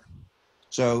amplifier.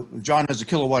 So if John has a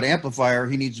kilowatt amplifier,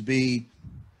 he needs to be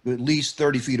at least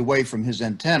 30 feet away from his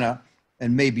antenna,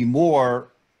 and maybe more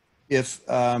if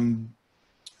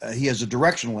he has a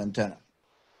directional antenna.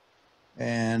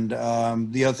 And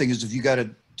the other thing is, if you got a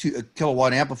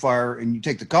kilowatt amplifier and you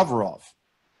take the cover off,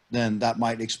 then that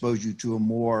might expose you to a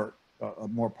more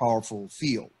powerful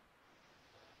field.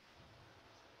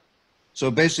 So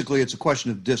basically, it's a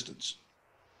question of distance.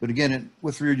 But again,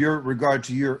 with regard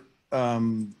to your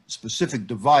specific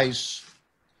device,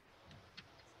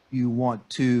 you want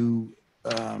to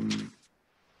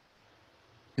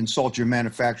consult your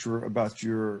manufacturer about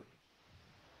your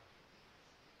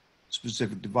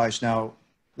specific device. Now,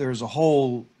 there's a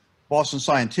whole, Boston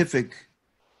Scientific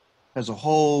has a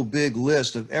whole big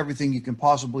list of everything you can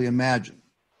possibly imagine.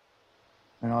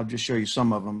 And I'll just show you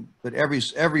some of them. But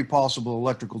every possible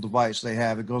electrical device they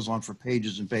have, it goes on for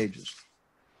pages and pages.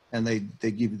 And they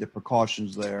give you the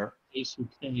precautions there.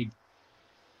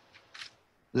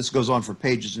 This goes on for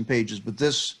pages and pages, but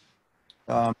this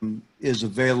is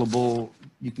available.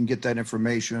 You can get that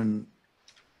information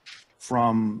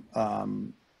from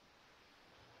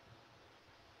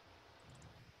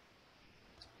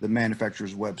the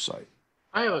manufacturer's website.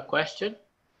 I have a question.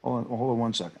 Hold on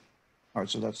 1 second. All right,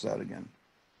 so that's that again.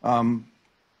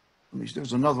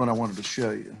 There's another one I wanted to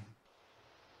show you.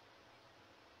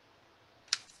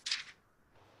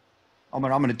 I'm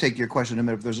going to take your question in a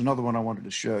minute, but there's another one I wanted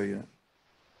to show you.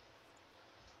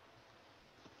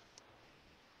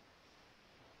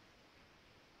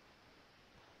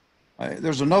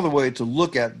 There's another way to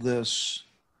look at this.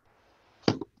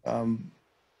 I'm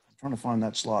trying to find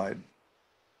that slide.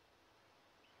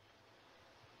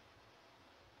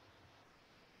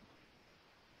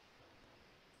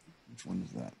 Which one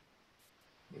is that?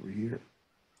 Over here.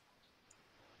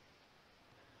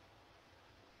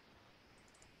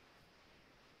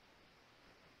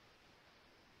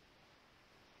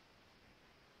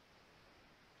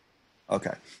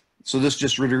 Okay, so this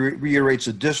just reiterates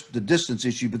the distance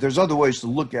issue, but there's other ways to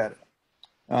look at it.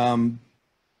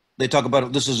 They talk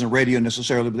about, this isn't radio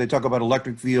necessarily, but they talk about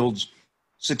electric fields,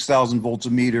 6,000 volts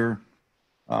a meter,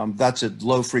 That's at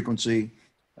low frequency.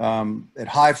 At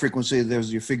high frequency,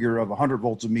 there's your figure of 100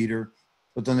 volts a meter,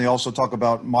 but then they also talk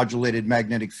about modulated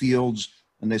magnetic fields,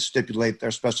 and they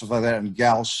specify that in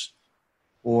Gauss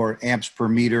or amps per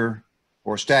meter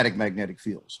or static magnetic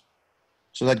fields.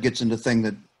 So that gets into a thing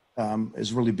that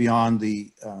is really beyond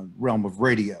the realm of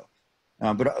radio.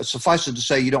 But suffice it to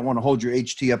say, you don't want to hold your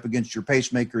HT up against your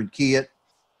pacemaker and key it.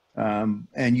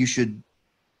 And you should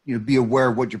be aware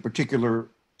of what your particular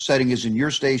setting is in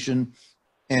your station.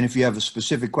 And if you have a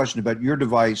specific question about your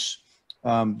device,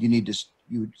 you need to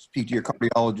speak to your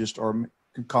cardiologist or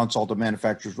consult a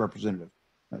manufacturer's representative.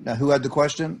 Now, who had the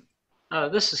question?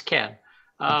 This is Ken.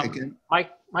 Okay, Ken.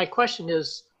 My question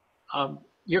is,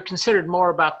 you're considered more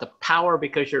about the power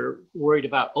because you're worried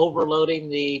about overloading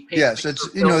the pacemaker. Yes,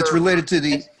 it's related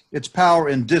to its power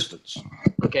and distance.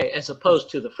 Okay, as opposed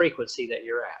to the frequency that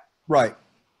you're at. Right.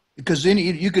 Because then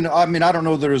you can, I don't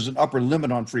know there's an upper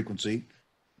limit on frequency,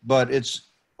 but it's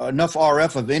enough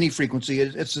RF of any frequency.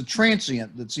 It's the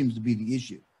transient that seems to be the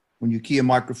issue. When you key a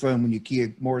microphone, when you key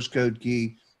a Morse code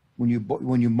key, when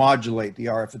you modulate the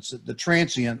RF, it's the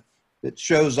transient that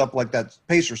shows up like that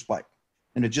pacer spike.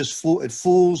 And it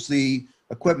fools the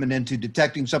equipment into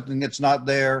detecting something that's not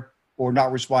there or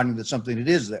not responding to something that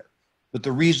is there. But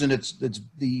the reason it's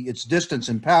distance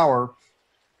and power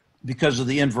because of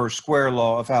the inverse square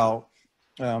law of how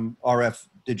RF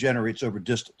degenerates over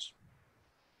distance.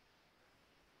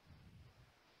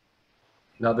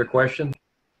 Another question?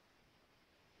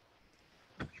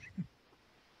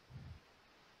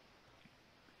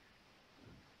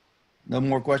 No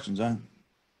more questions, huh?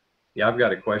 Yeah, I've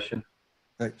got a question.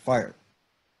 Right, fire.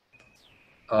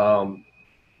 Gosh,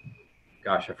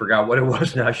 I forgot what it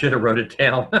was now. I should have wrote it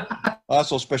down. I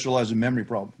also specialize in memory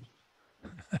problems.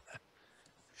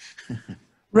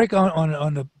 Rick,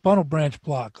 on the bundle branch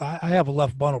block, I have a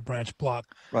left bundle branch block.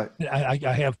 Right. I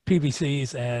have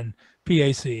PVCs and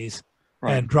PACs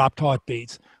Right. and dropped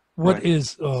heartbeats. What Right.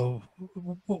 is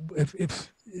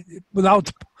if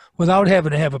without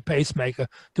having to have a pacemaker,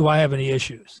 do I have any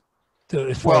issues?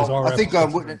 As far as Well, RF I think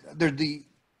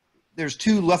there's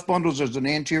two left bundles. There's an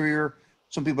anterior.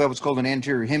 Some people have what's called an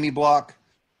anterior hemi block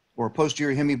or a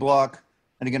posterior hemi block.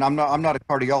 And again, I'm not a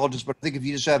cardiologist, but I think if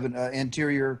you just have an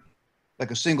anterior, like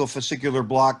a single fascicular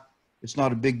block, it's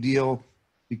not a big deal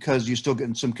because you're still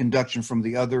getting some conduction from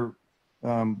the other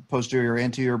posterior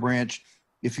anterior branch.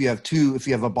 If you have a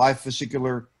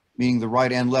bifascicular, meaning the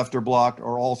right and left are blocked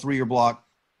or all three are blocked,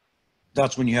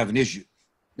 that's when you have an issue.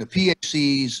 The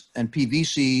PACs and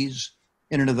PVCs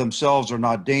in and of themselves are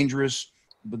not dangerous,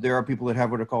 but there are people that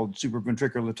have what are called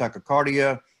supraventricular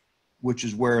tachycardia, which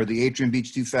is where the atrium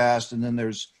beats too fast. And then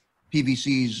there's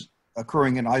PVCs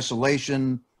occurring in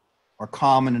isolation are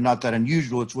common and not that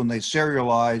unusual. It's when they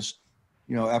serialize,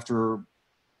 after,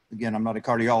 again, I'm not a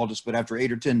cardiologist, but after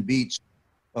 8 or 10 beats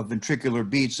of ventricular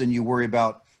beats, then you worry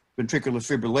about ventricular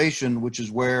fibrillation, which is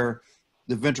where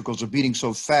the ventricles are beating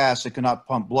so fast it cannot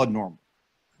pump blood normal.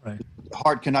 Right. The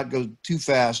heart cannot go too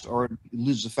fast or it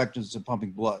loses effectiveness in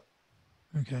pumping blood.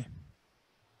 Okay.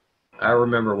 I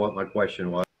remember what my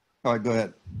question was. All right, go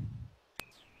ahead.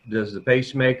 Does the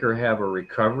pacemaker have a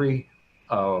recovery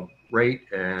rate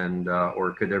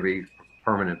or could there be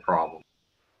permanent problem?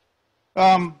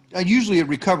 Usually it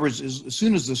recovers as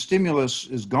soon as the stimulus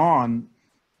is gone,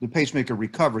 the pacemaker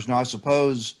recovers. Now, I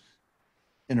suppose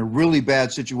in a really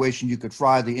bad situation, you could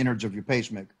fry the innards of your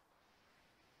pacemaker.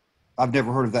 I've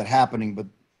never heard of that happening, but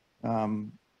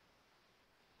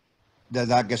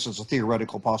that I guess it's a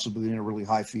theoretical possibility in a really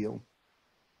high field.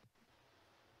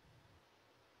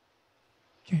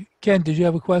 Ken, did you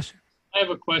have a question? I have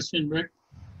a question, Rick.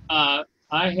 I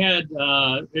had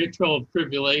atrial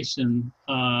fibrillation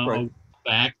Right.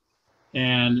 back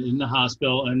and in the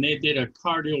hospital, and they did a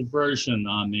cardioversion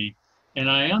on me. And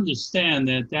I understand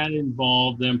that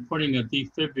involved them putting a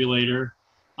defibrillator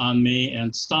on me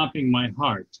and stopping my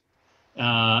heart.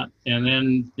 And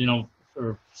then,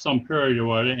 for some period or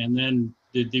whatever, and then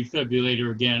the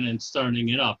defibrillator again and starting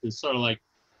it up. It's sort of like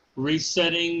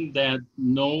resetting that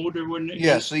node or whatnot.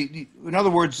 Yes. In other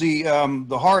words, the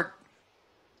heart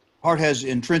has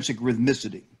intrinsic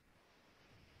rhythmicity.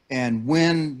 And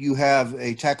when you have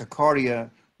a tachycardia,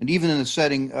 and even in the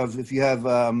setting of if you have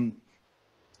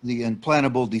the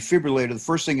implantable defibrillator, the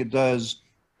first thing it does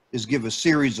is give a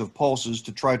series of pulses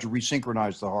to try to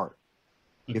resynchronize the heart.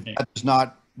 Okay. If that does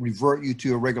not revert you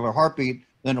to a regular heartbeat,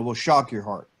 then it will shock your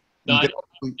heart. No, I don't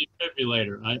have a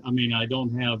defibrillator. I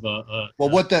don't have Well,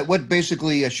 what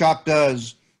basically a shock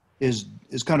does is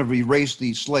kind of erase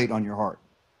the slate on your heart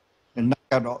and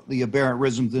knock out the aberrant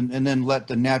rhythms and then let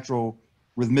the natural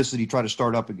rhythmicity try to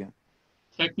start up again.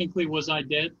 technically, was I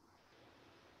dead?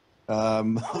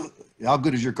 How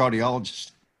good is your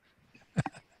cardiologist?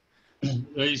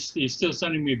 He's still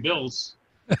sending me bills.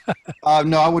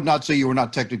 No, I would not say you were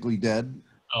not technically dead.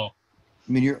 Oh,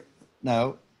 I mean,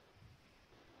 no.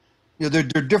 You know,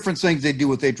 there are different things they do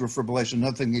with atrial fibrillation.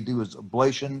 Another thing they do is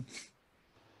ablation,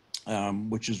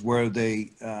 which is where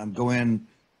they go in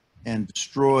and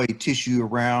destroy tissue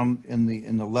around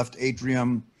in the left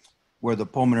atrium where the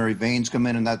pulmonary veins come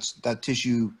in, and that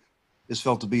tissue is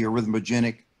felt to be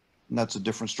arrhythmogenic, and that's a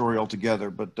different story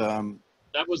altogether. But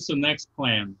that was the next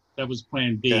plan. That was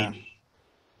plan B. yeah,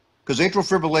 because atrial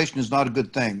fibrillation is not a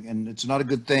good thing, and it's not a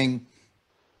good thing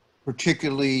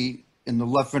particularly in the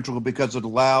left ventricle because it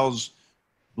allows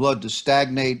blood to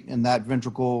stagnate in that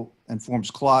ventricle and forms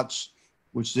clots,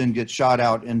 which then get shot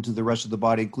out into the rest of the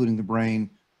body, including the brain,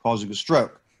 causing a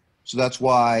stroke. So that's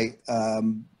why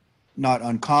not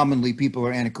uncommonly people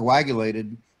are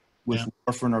anticoagulated with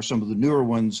warfarin or some of the newer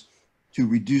ones to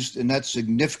reduce, and that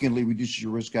significantly reduces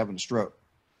your risk of having a stroke.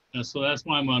 Yeah, so that's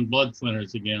why I'm on blood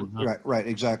thinners again. Huh? Right,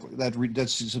 exactly.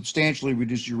 That's substantially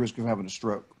reduces your risk of having a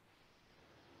stroke.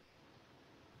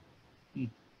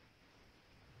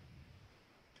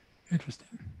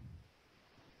 Interesting.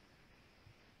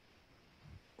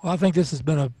 Well, I think this has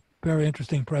been a very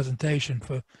interesting presentation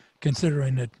for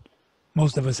considering that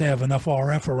most of us have enough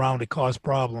RF around to cause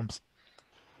problems.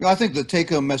 You know, I think the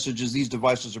take-home message is these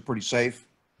devices are pretty safe,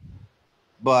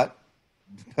 but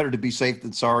better to be safe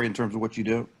than sorry in terms of what you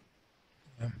do.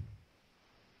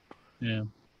 Yeah.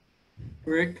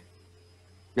 Rick?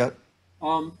 Yep.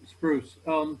 It's Bruce.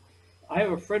 I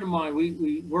have a friend of mine,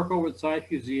 we work over at the Science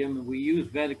Museum and we use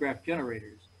Van de Graaff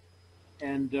generators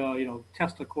and, you know,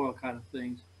 Tesla coil kind of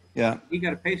things. Yeah. He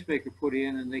got a pacemaker put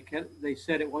in and they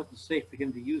said it wasn't safe for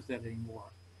him to use that anymore.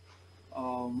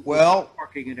 Well,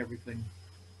 parking and everything.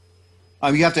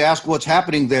 You have to ask what's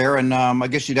happening there, and I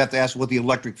guess you'd have to ask what the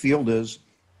electric field is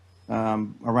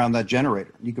around that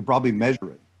generator. You could probably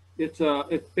measure it.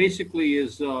 It basically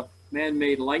is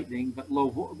man-made lightning, but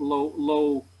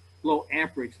low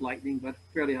amperage lightning, but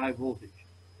fairly high voltage.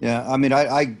 Yeah, I mean,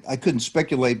 I couldn't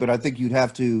speculate, but I think you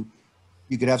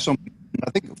could have some. I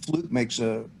think Fluke makes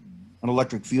an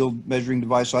electric field measuring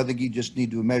device, so I think you just need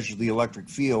to measure the electric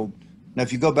field. Now,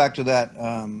 if you go back to that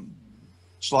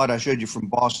slide I showed you from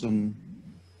Boston,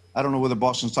 I don't know whether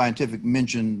Boston Scientific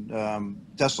mentioned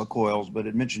Tesla coils, but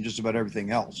it mentioned just about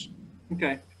everything else.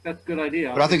 Okay, that's a good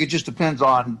idea. But I think it just depends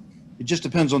on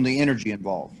the energy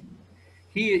involved.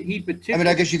 He particularly. I mean,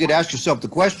 I guess you could ask yourself the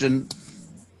question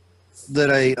that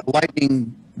a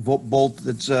lightning bolt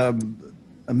that's a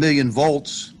million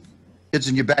volts hits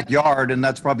in your backyard, and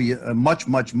that's probably a much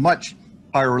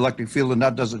higher electric field, and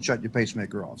that doesn't shut your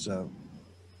pacemaker off. So.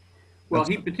 Well,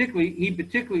 he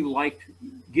particularly liked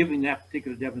giving that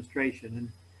particular demonstration, and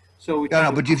so we. Yeah,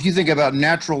 no, but if you think about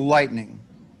natural lightning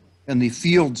and the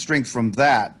field strength from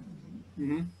that,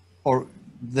 or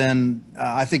then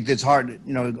I think it's hard.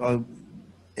 You know,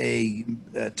 a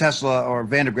Tesla or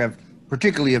Van de Graaff,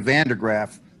 particularly a Van de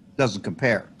Graaff, doesn't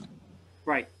compare.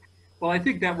 Right. Well, I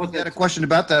think that was. If you had a question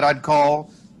about that, I'd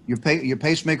call your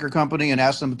pacemaker company and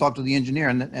ask them to talk to the engineer,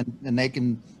 and they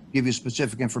can give you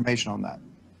specific information on that.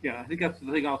 Yeah, I think that's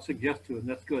the thing I'll suggest to him.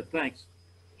 That's good. Thanks.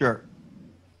 Sure.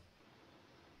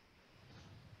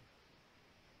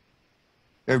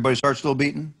 Everybody's heart still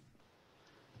beating?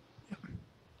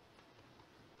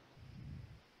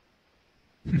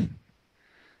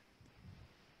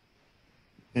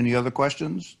 Any other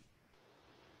questions?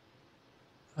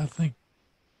 I think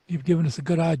you've given us a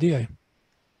good idea.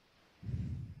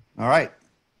 All right.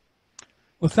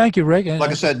 Well, thank you, Rick.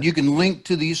 Like I said, you can link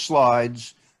to these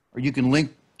slides, or you can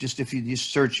link just if you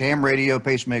just search ham radio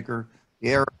pacemaker. The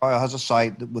Air has a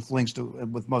site with links to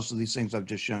with most of these things I've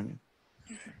just shown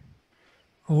you.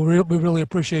 Well, we really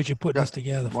appreciate you putting this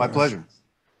together. My pleasure.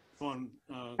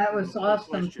 That was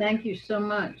awesome. Thank you so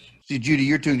much. See, Judy,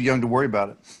 you're too young to worry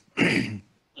about it.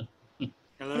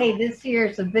 Hey, this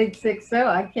year's a big 6-0.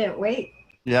 I can't wait.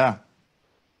 Yeah.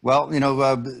 Well, you know,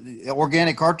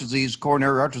 organic heart disease,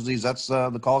 coronary heart disease, that's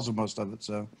the cause of most of it.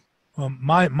 So. Well,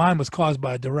 mine was caused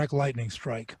by a direct lightning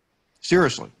strike.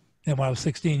 Seriously? And when I was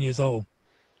 16 years old.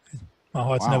 My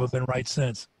heart's never been right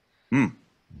since. Well,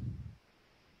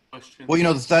 you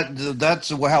know, that's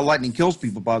how lightning kills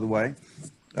people, by the way.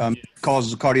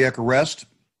 Causes a cardiac arrest.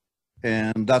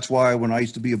 And that's why when I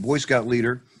used to be a Boy Scout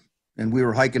leader and we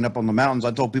were hiking up on the mountains,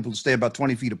 I told people to stay about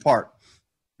 20 feet apart.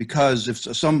 Because if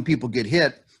some people get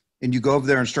hit and you go over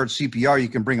there and start CPR, you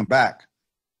can bring them back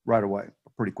right away,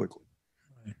 pretty quickly.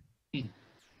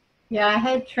 Yeah, I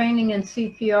had training in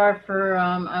CPR for,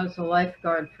 I was a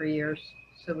lifeguard for years.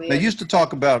 So They used to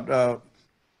talk about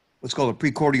what's called a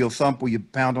precordial thump where you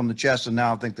pound on the chest. And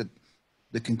now I think that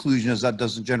the conclusion is that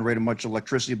doesn't generate much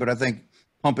electricity, but I think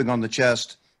pumping on the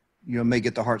chest, may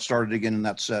get the heart started again in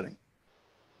that setting.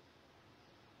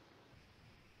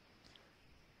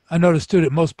 I noticed too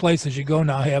that most places you go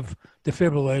now have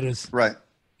defibrillators. Right.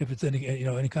 If it's any,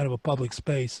 any kind of a public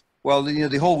space. Well,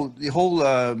 the whole,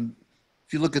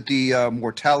 if you look at the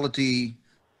mortality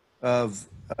of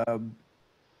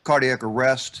cardiac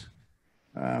arrest,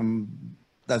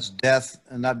 that's death,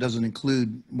 and that doesn't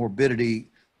include morbidity,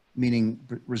 meaning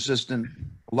resistant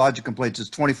logic complaints. It's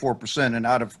 24% and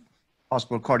out of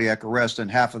hospital cardiac arrest,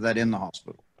 and half of that in the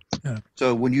hospital. Yeah.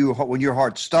 So when your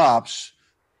heart stops,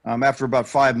 after about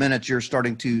 5 minutes, you're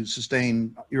starting to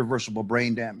sustain irreversible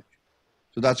brain damage.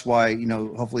 So that's why,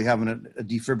 hopefully having a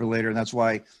defibrillator, and that's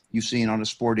why you've seen on a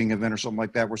sporting event or something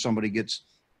like that where somebody gets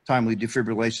timely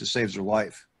defibrillation, saves their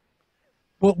life.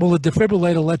 Will the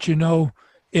defibrillator let you know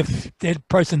if that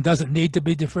person doesn't need to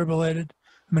be defibrillated?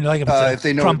 I mean, like if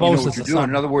they know, thrombosis what you're doing.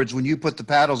 In other words, when you put the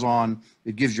paddles on,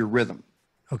 it gives you rhythm.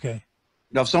 Okay.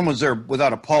 Now, if someone's there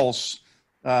without a pulse,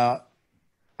 I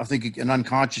think an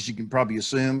unconscious, you can probably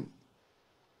assume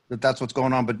that that's what's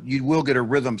going on, but you will get a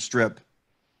rhythm strip.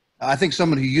 I think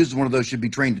someone who used one of those should be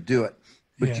trained to do it,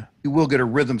 but Yeah. you will get a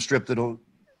rhythm strip that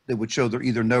would show there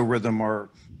either no rhythm or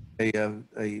a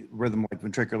rhythm like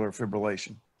ventricular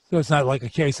fibrillation. So it's not like a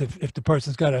case if the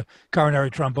person's got a coronary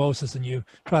thrombosis and you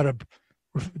try to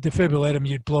defibrillate them,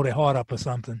 you'd blow their heart up or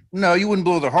something. No, you wouldn't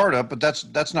blow their heart up, but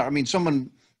that's not, I mean,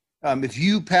 someone, if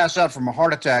you pass out from a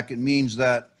heart attack, it means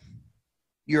that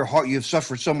your heart, you've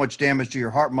suffered so much damage to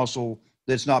your heart muscle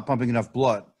that it's not pumping enough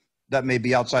blood. That may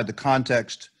be outside the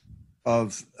context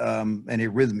of an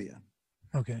arrhythmia.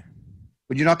 Okay.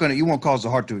 But you won't cause the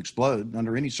heart to explode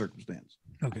under any circumstance.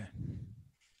 Okay.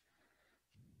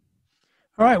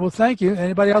 All right. Well, thank you.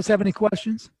 Anybody else have any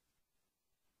questions?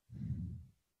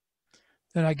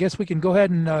 Then I guess we can go ahead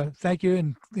and thank you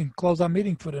and close our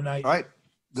meeting for tonight. All right.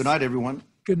 Good night, everyone.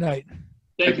 Good night.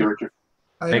 Thank you, Richard.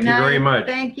 Thank you very much.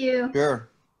 Thank you. Sure.